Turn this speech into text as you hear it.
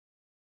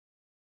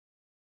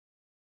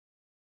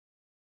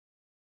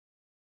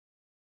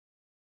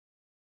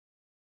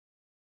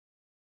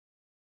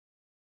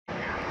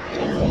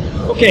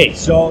Okay,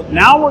 so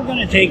now we're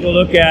going to take a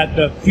look at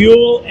the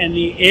fuel and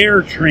the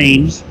air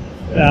trains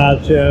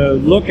to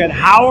look at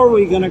how are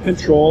we going to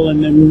control,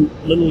 and then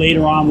a little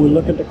later on we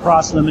look at the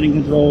cross-limiting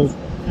controls.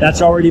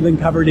 That's already been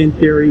covered in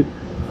theory,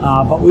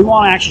 but we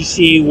want to actually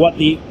see what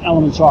the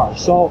elements are.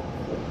 So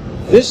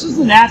this is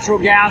the natural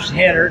gas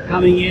header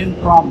coming in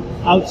from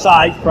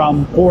outside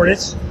from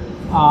Fortis.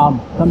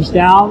 Comes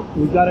down,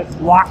 we've got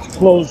it locked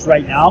closed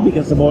right now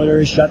because the boiler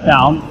is shut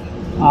down.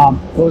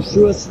 Goes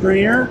through a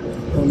strainer.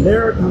 From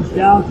there it comes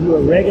down to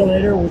a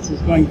regulator, which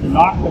is going to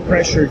knock the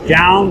pressure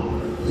down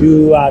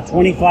to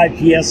 25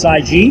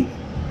 psig.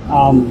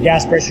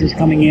 Gas pressure is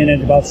coming in at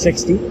about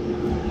 60.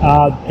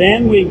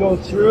 Then we go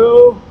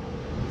through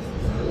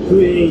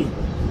to a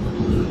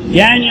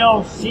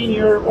Daniel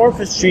Senior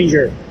orifice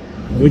changer,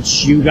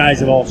 which you guys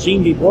have all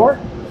seen before.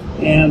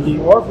 And the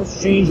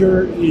orifice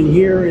changer in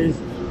here is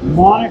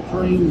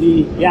monitoring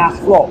the gas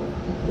flow.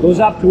 Goes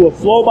up to a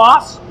flow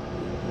boss.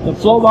 The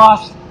flow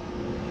boss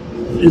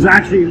is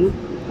actually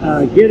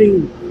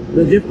getting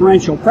the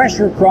differential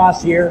pressure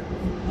across here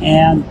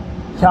and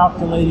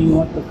calculating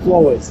what the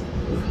flow is.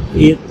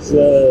 It's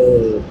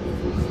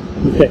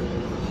okay.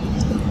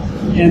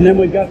 And then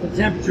we've got the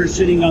temperature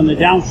sitting on the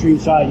downstream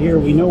side here.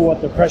 We know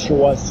what the pressure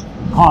was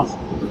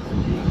constant.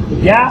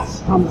 The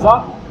gas comes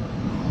up,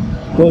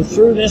 goes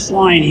through this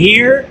line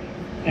here,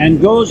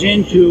 and goes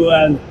into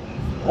a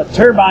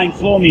turbine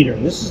flow meter.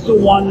 This is the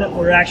one that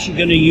we're actually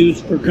going to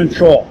use for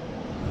control.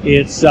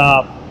 It's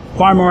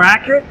far more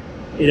accurate.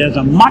 It has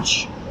a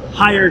much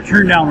higher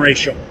turn-down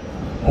ratio.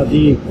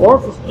 The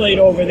orifice plate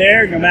over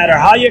there, no matter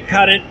how you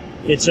cut it,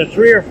 it's a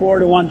 3 or 4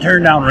 to 1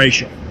 turn-down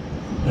ratio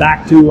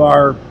back to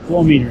our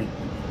flow metering.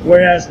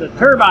 Whereas the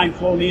turbine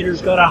flow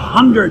meter's got a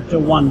 100 to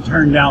 1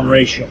 turn-down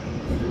ratio.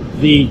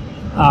 The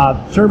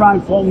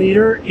turbine flow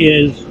meter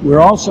is, we're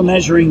also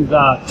measuring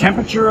the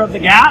temperature of the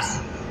gas,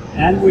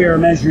 and we are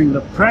measuring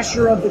the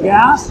pressure of the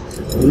gas,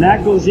 and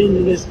that goes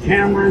into this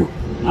Cameron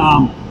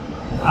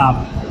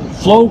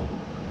flow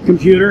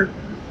computer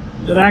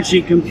that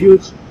actually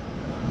computes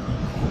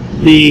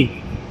the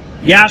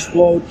gas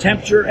flow,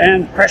 temperature,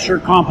 and pressure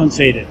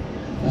compensated.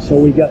 So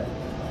we got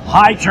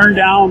high turn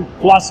down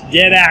plus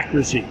dead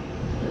accuracy.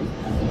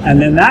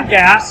 And then that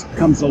gas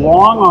comes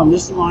along on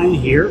this line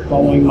here,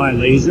 following my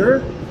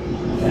laser,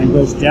 and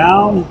goes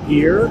down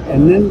here,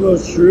 and then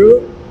goes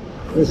through.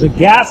 There's a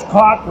gas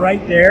cock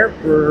right there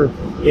for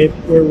if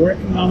we're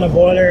working on the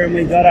boiler and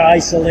we've got to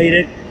isolate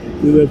it,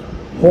 we would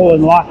pull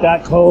and lock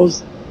that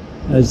closed.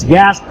 There's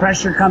gas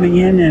pressure coming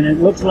in, and it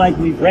looks like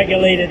we've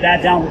regulated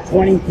that down to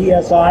 20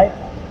 psi.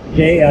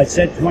 Okay, I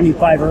said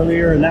 25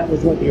 earlier, and that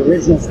was what the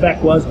original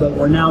spec was, but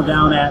we're now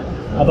down at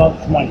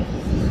about 20.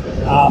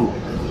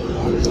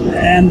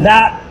 And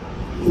that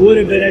would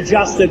have been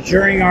adjusted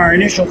during our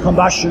initial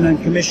combustion and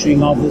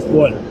commissioning of this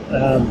boiler.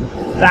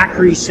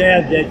 Factory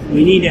said that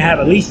we need to have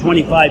at least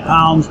 25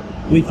 pounds.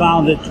 We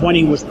found that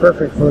 20 was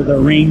perfect for the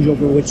range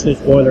over which this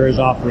boiler is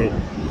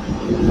operated.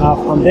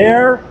 From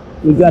there,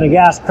 we've got a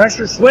gas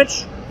pressure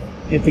switch.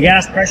 If the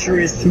gas pressure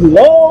is too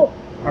low,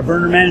 our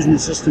burner management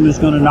system is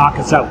going to knock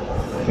us out.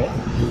 Okay.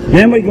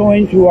 Then we go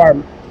into our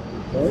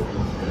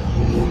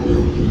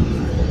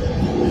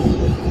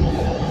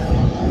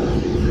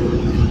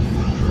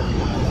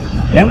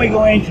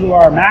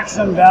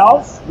maximum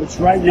valves, which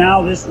right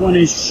now this one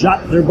is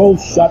shut. They're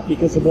both shut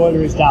because the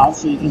boiler is down,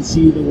 so you can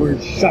see the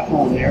word shut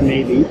on there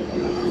maybe.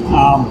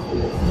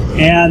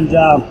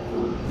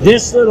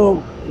 This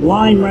little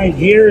line right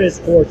here is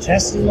for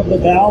testing of the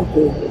valve.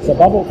 It's a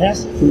bubble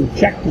test to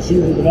check to see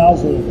that the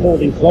valves are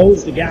holding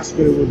closed. The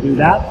gasketer will do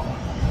that.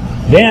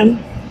 Then,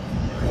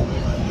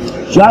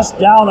 just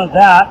down at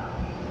that,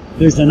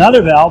 there's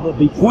another valve, but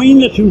between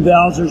the two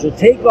valves there's a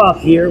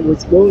takeoff here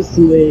which goes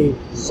to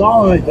a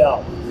solenoid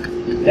valve.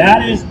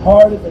 That is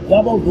part of the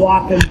double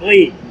block and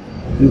bleed.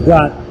 You've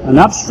got an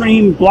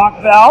upstream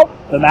block valve,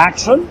 the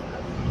Maxim.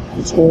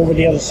 Let's go over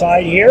the other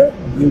side here.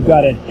 You've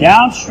got a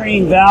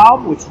downstream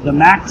valve, which is the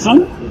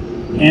Maxim,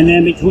 and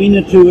then between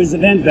the two is the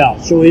vent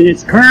valve. So in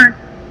its current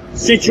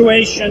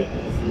situation,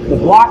 the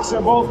blocks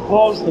are both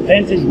closed, the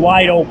vent is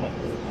wide open.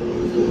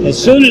 As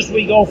soon as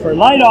we go for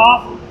light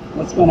off,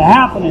 what's going to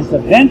happen is the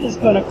vent is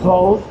going to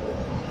close,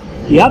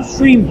 the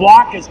upstream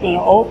block is going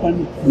to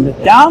open, and the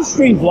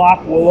downstream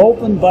block will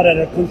open, but at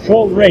a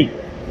controlled rate.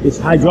 It's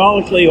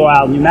hydraulically or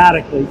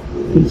pneumatically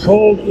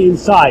controlled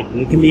inside.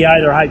 It can be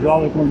either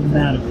hydraulic or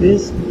pneumatic.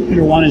 This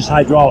particular one is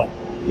hydraulic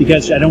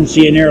because I don't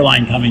see an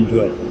airline coming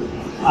to it.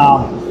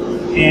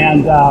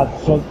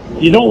 So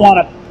you don't want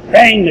to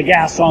bang the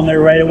gas on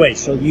there right away.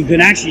 So you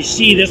can actually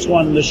see this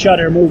one, the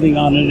shutter moving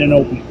on it and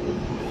opening.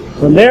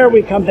 From there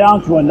we come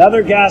down to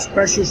another gas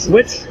pressure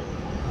switch,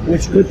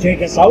 which could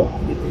take us out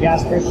if the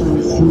gas pressure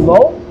is too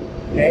low.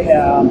 Okay,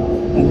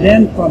 and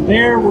then from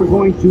there we're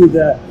going to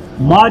the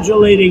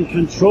modulating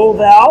control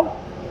valve,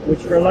 which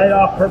for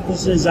light-off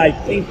purposes I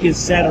think is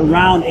set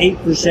around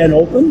 8%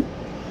 open.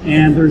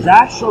 And there's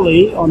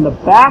actually, on the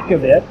back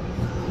of it,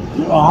 I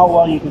don't know how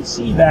well you can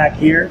see back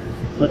here,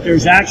 but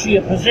there's actually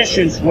a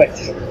position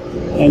switch.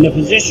 And the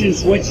position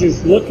switch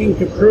is looking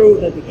to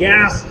prove that the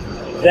gas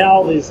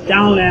valve is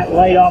down at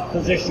light off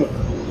position,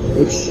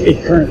 which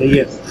it currently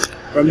is.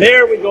 From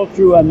there we go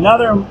through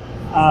another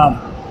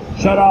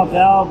shut-off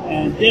valve,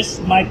 and this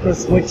micro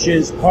switch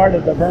is part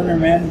of the burner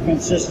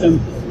management system.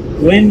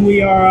 When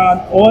we are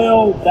on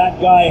oil,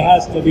 that guy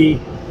has to be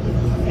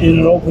in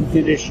an open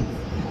condition.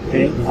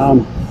 Okay.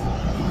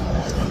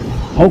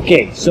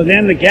 Okay, so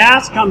then the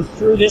gas comes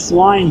through this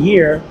line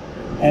here,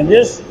 and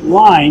this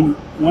line,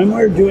 when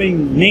we're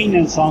doing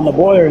maintenance on the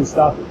boiler and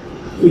stuff,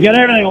 we got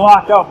everything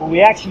locked up, but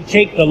we actually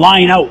take the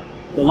line out.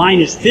 The line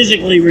is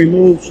physically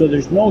removed, so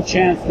there's no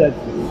chance that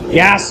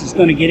gas is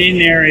going to get in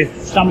there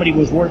if somebody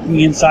was working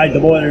inside the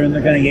boiler and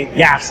they're going to get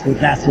gas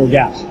with natural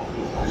gas.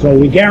 So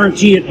we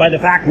guarantee it by the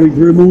fact we've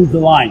removed the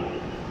line.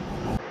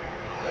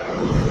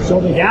 So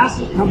the gas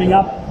is coming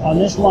up on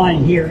this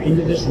line here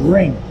into this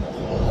ring.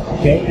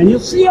 Okay, and you'll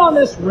see on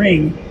this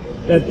ring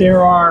that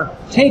there are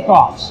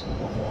takeoffs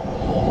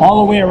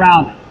all the way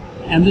around it.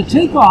 And the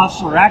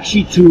takeoffs are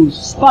actually two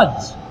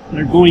spuds that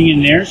are going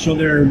in there. So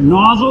they're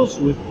nozzles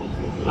with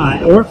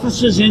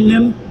orifices in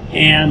them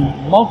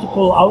and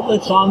multiple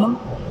outlets on them.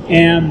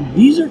 And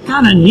these are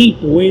kind of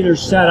neat the way they're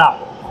set up.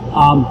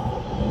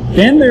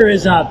 Then there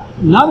is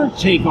another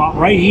takeoff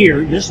right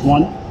here, this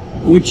one,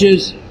 which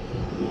has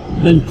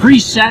been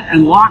preset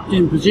and locked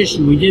in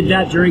position. We did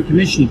that during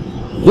commissioning.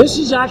 This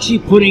is actually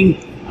putting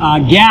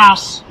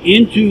gas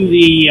into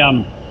the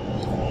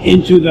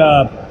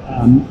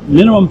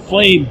minimum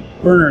flame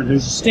burner.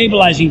 There's a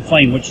stabilizing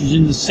flame which is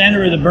in the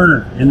center of the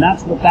burner, and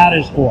that's what that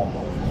is for.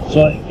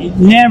 So it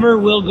never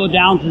will go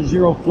down to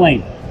zero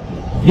flame.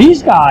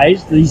 These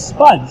guys, these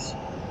spuds,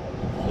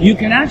 you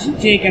can actually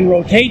take and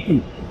rotate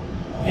them.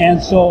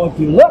 And so if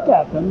you look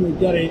at them, we've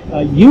got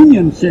a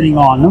union sitting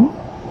on them,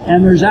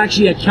 and there's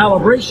actually a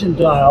calibration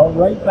dial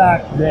right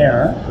back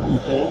there.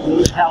 Okay,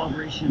 little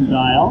calibration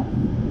dial.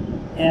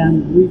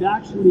 And we've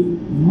actually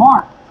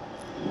marked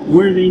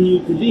where they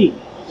need to be.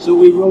 So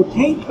we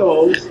rotate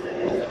those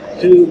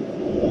to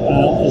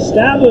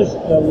establish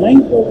the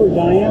length over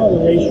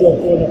diameter ratio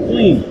for the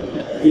flame.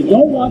 You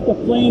don't want the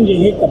flame to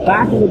hit the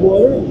back of the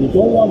boiler. You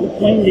don't want the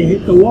flame to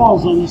hit the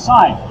walls on the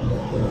side.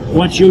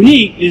 What's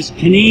unique is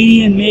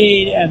Canadian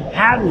made and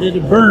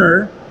patented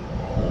burner.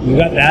 You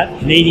got that?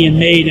 Canadian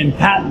made and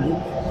patented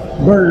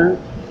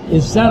burner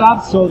is set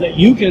up so that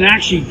you can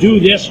actually do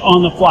this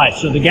on the fly.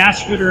 So the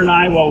gas fitter and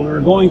I, while we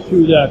were going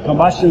through the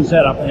combustion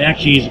setup, and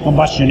actually he's a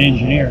combustion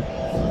engineer,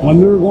 when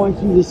we were going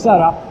through the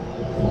setup,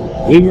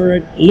 we were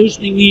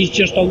loosening these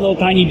just a little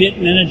tiny bit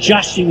and then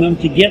adjusting them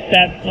to get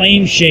that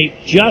flame shape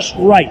just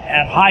right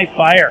at high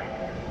fire.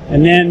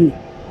 And then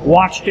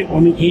watched it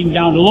when we came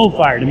down to low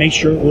fire to make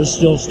sure it was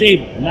still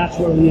stable. And that's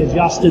where we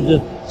adjusted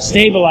the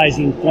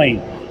stabilizing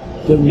flame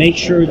to make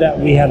sure that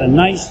we had a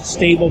nice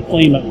stable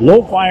flame at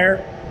low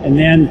fire, and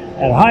then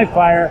at high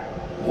fire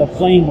the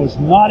flame was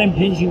not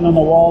impinging on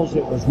the walls,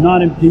 it was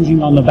not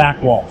impinging on the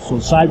back walls, so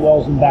side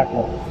walls and back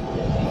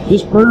walls.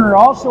 This burner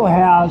also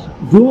has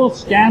dual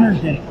scanners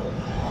in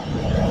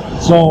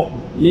it. So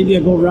maybe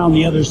I'll go around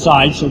the other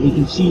side so we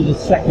can see the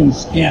second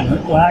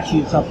scanner. Well,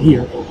 actually it's up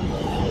here.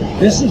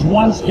 This is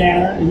one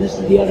scanner and this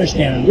is the other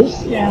scanner. This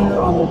scanner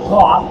on the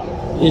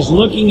top is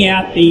looking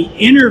at the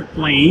inner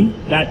flame,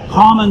 that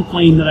common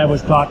flame that I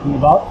was talking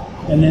about,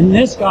 and then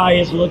this guy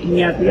is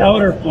looking at the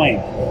outer flame.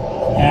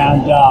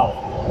 And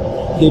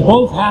they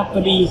both have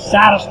to be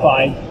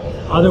satisfied,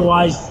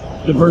 otherwise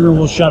the burner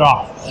will shut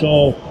off.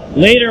 So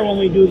later when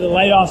we do the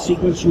light off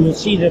sequence, you will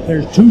see that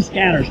there's two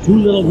scanners, two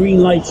little green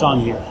lights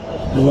on here.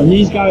 And when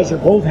these guys are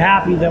both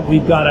happy that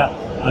we've got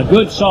a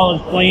good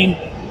solid flame,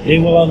 they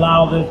will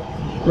allow the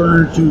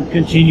burner to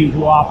continue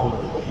to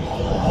operate.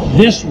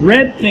 This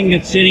red thing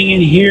that's sitting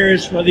in here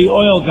is for the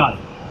oil gun.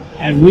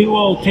 And we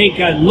will take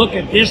a look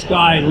at this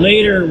guy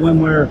later when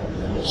we're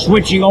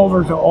switching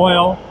over to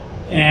oil.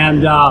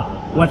 And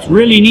what's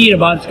really neat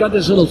about it, it's got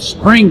this little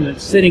spring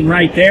that's sitting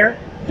right there.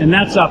 And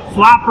that's a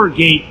flapper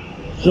gate,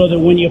 so that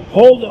when you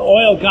pull the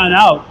oil gun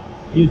out,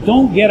 you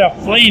don't get a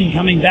flame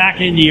coming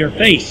back into your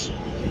face.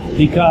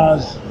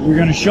 Because we're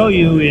going to show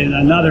you in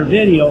another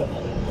video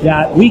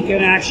that we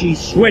can actually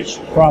switch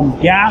from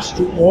gas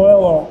to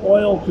oil or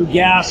oil to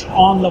gas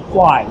on the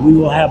fly. We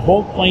will have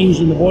both flames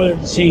in the boiler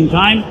at the same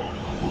time.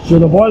 So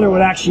the boiler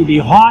would actually be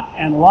hot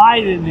and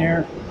live in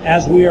there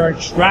as we are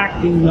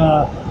extracting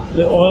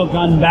the oil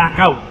gun back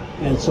out.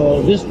 And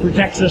so this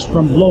protects us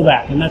from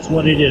blowback, and that's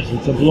what it is.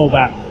 It's a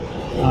blowback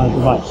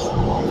device.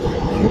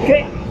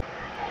 Okay.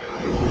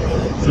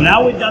 So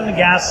now we've done the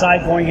gas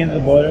side going into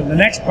the boiler. The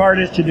next part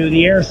is to do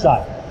the air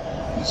side.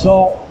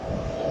 So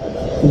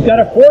we've got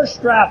a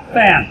 4-strap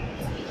fan.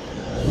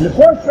 And the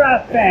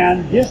 4-strap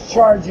fan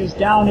discharges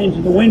down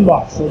into the wind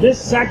box. So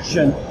this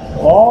section,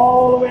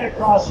 all the way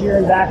across here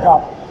and back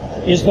up,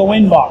 is the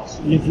wind box.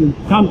 And if you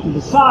come to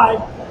the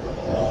side,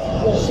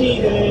 you'll see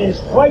that it is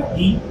quite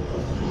deep.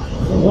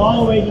 It goes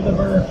all the way to the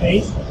burner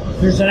face.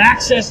 There's an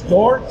access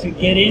door to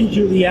get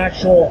into the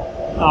actual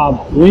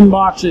wind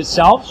box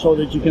itself so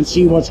that you can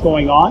see what's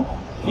going on.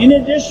 In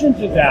addition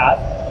to that,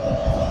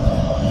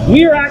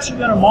 we are actually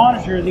going to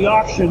monitor the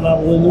oxygen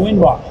level in the wind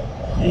box.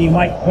 And you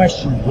might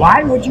question,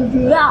 why would you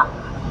do that?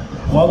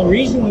 Well, the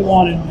reason we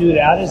wanted to do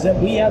that is that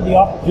we had the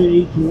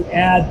opportunity to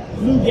add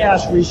flue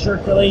gas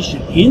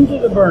recirculation into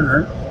the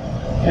burner,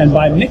 and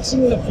by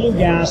mixing the flue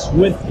gas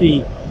with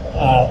the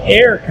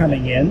air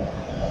coming in,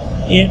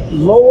 it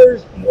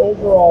lowers the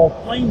overall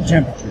flame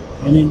temperature.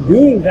 And in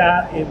doing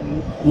that, it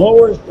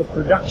lowers the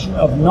production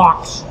of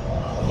NOx.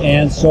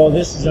 And so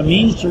this is a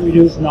means to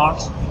reduce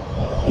NOx.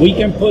 We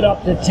can put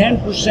up to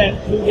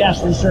 10% flue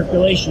gas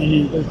recirculation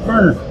into this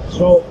burner.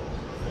 So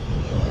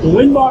the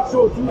Windbox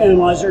O2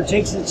 analyzer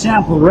takes its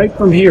sample right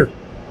from here.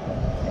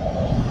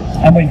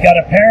 And we've got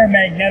a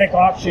paramagnetic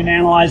oxygen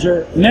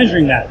analyzer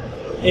measuring that.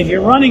 If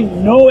you're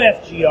running no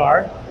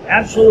FGR,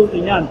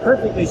 absolutely none,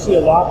 perfectly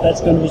sealed off,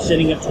 that's going to be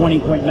sitting at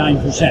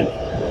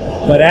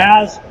 20.9%. But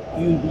as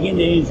you begin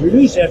to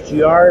introduce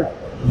FGR,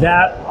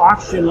 that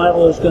oxygen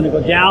level is going to go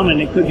down,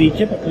 and it could be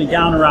typically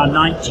down around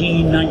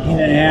 19,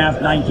 19.5,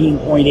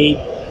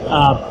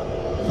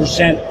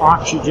 19.8%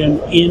 oxygen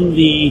in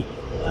the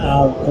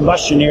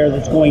combustion air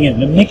that's going in,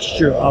 the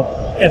mixture of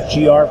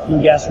FGR, flue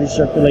gas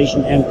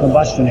recirculation, and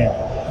combustion air.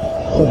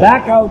 So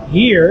back out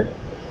here,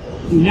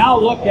 we now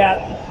look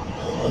at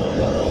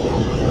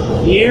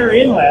the air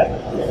inlet.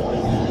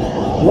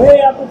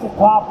 Way up at the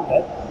top of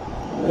it,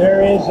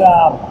 there is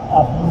a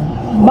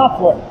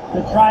muffler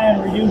to try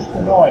and reduce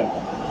the noise.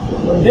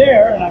 From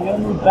there, and I'm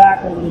going to move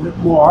back a little bit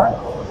more,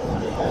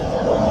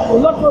 well,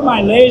 look where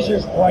my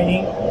laser's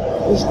pointing.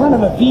 There's kind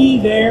of a V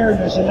there, and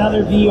there's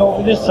another V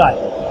over this side.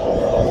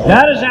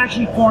 That is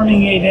actually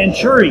forming a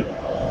venturi.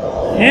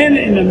 And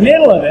in the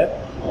middle of it,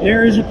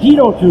 there is a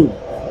pitot tube.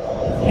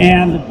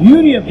 And the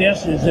beauty of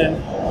this is that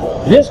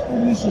this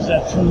produces a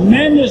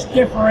tremendous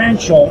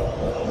differential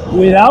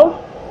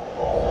without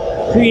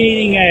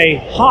creating a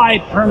high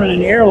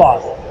permanent air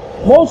loss.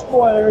 Most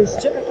boilers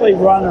typically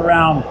run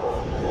around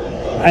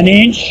 1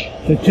 inch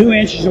to 2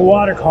 inches of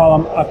water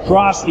column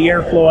across the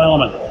airflow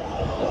element.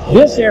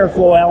 This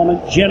airflow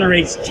element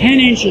generates 10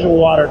 inches of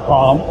water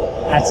column.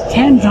 That's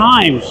 10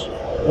 times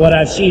what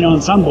I've seen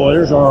on some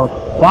boilers, or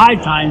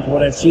 5 times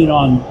what I've seen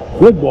on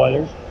good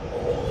boilers.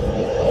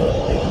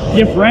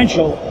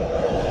 Differential.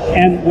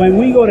 And when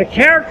we go to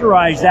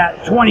characterize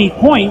that 20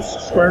 points,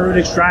 square root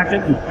extract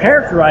it and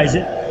characterize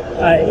it,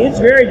 it's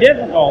very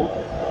difficult.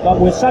 But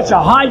with such a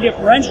high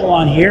differential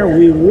on here,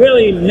 we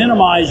really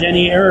minimize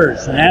any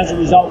errors. And as a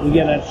result, we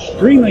get an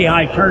extremely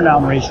high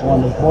turn-down ratio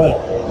on the boiler.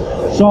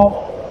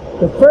 So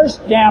the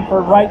first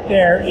damper right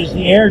there is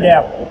the air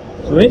damper.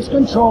 So it's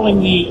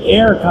controlling the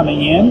air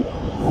coming in.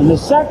 And the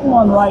second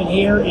one right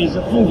here is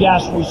the flue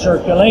gas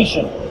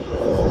recirculation.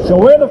 So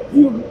where the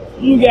flue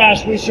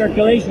gas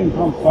recirculation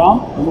comes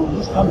from, and we'll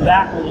just come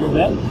back a little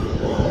bit.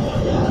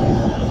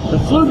 The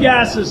flue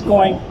gas is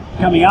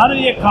coming out of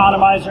the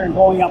economizer and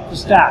going up the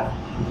stack.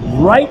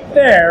 Right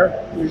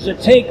there's a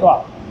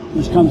takeoff,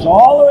 which comes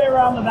all the way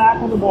around the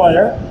back of the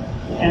boiler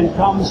and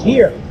comes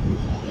here.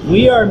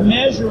 We are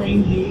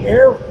measuring the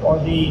air, or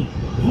the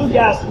flue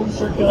gas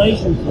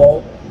recirculation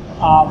flow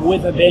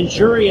with a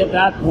venturi at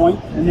that point,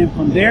 and then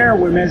from there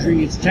we're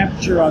measuring its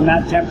temperature on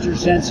that temperature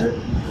sensor,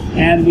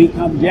 and we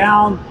come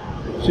down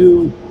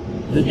to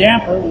the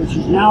damper, which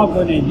is now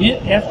going to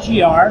emit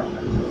FGR,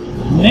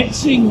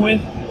 mixing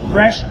with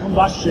fresh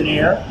combustion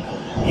air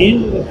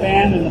into the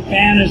fan, and the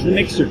fan is the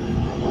mixer.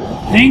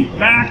 Think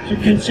back to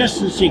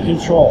consistency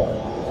control.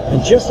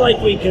 And just like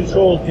we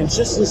controlled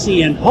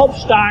consistency in pulp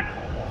stock,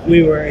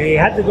 we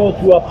had to go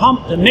through a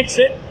pump to mix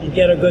it and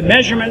get a good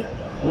measurement,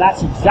 and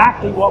that's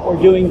exactly what we're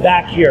doing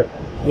back here.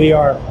 We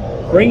are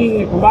bringing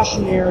the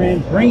combustion air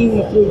in, bringing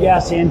the flue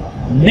gas in,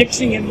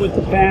 mixing it with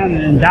the fan,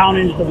 and then down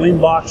into the wind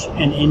box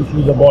and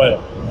into the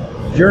boiler.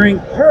 During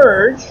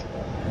purge,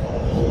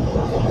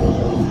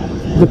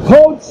 the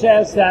code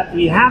says that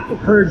we have to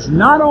purge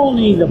not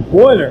only the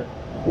boiler,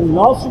 but we've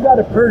also got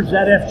to purge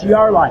that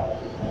FGR line.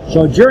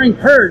 So during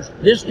purge,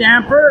 this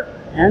damper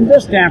and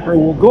this damper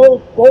will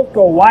both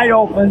go wide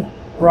open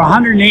for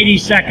 180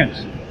 seconds.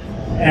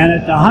 And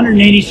at the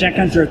 180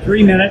 seconds, or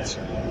 3 minutes,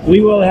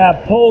 we will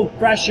have pulled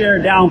fresh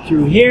air down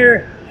through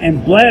here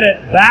and bled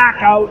it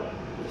back out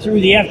through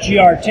the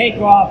FGR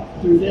takeoff,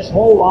 through this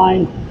whole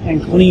line,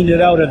 and cleaned it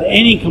out of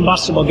any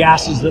combustible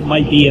gases that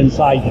might be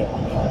inside here.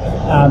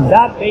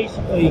 That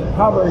basically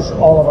covers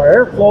all of our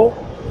airflow.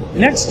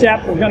 Next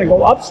step, we're going to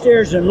go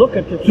upstairs and look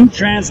at the 2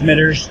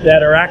 transmitters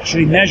that are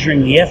actually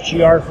measuring the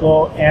FGR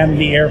flow and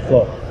the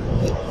airflow.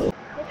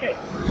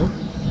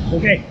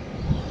 Okay,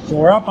 so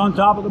we're up on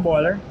top of the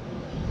boiler,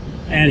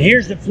 and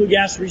here's the flue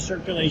gas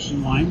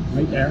recirculation line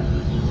right there,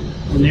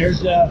 and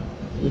there's the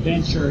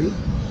venturi,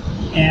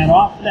 and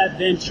off of that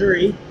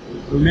venturi,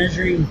 we're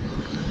measuring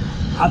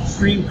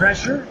upstream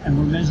pressure, and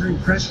we're measuring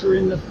pressure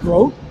in the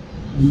throat,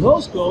 and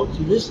those go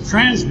to this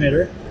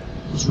transmitter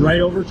that's right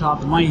over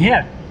top of my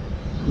head.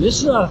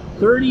 This is a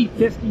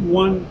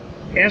 3051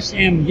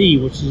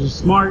 SMD, which is a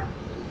smart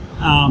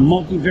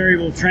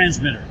multivariable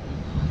transmitter.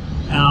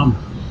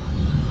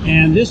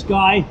 And this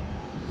guy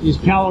is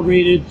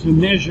calibrated to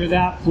measure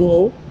that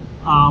flow.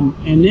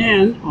 And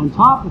then on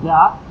top of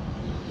that,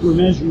 we're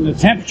measuring the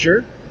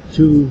temperature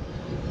to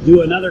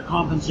do another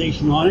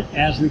compensation on it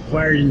as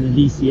required in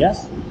the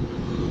DCS.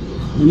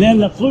 And then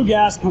the flue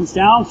gas comes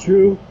down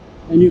through,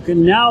 and you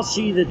can now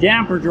see the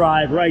damper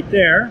drive right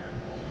there.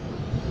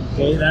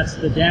 Okay, that's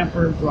the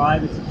damper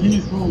drive. It's a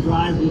finish roll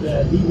drive with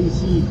a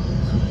DVC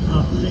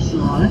position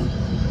on it.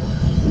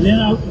 And then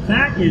out the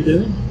back end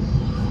of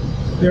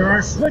it, there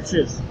are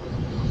switches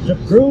to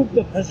prove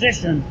the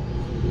position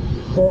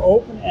for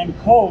open and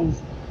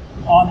close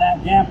on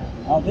that damper.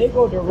 Now they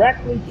go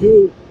directly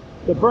to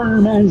the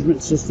burner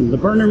management system. The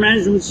burner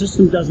management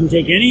system doesn't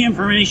take any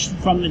information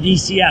from the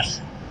DCS.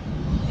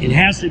 It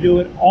has to do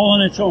it all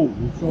on its own,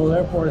 and so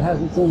therefore it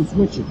has its own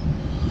switches.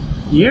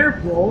 The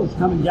airflow is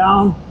coming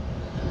down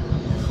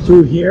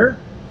through here.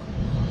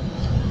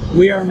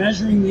 We are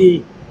measuring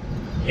the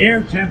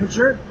air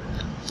temperature,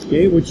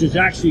 okay, which is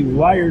actually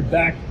wired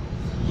back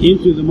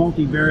into the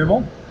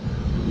multivariable.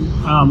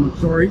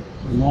 Sorry,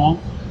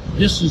 wrong.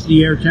 This is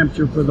the air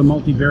temperature for the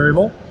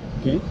multivariable,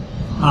 okay.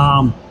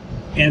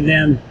 And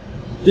then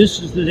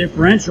this is the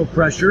differential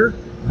pressure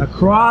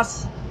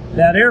across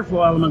that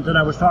airflow element that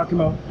I was talking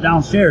about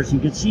downstairs. You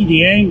can see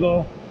the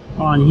angle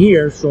on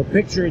here. So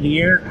picture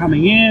the air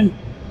coming in,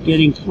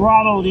 getting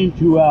throttled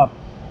into a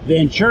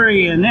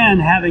venturi, and then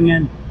having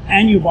an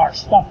annubar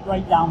stuffed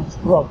right down its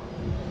throat.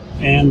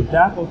 And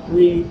that will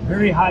create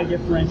very high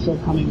differential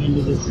coming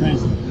into this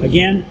transmitter.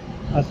 Again,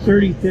 a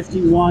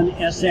 3051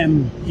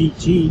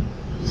 SMDT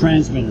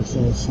transmitter, so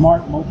a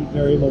smart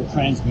multivariable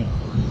transmitter.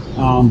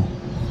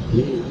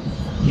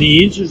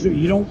 The inches,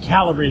 you don't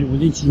calibrate it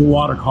with inches of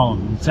water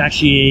column. It's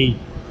actually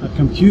a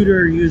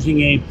computer using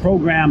a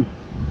program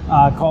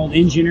called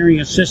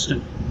Engineering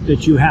Assistant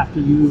that you have to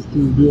use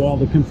to do all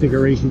the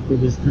configuration for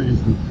this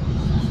transmitter.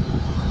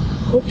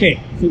 Okay,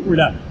 I think we're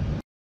done.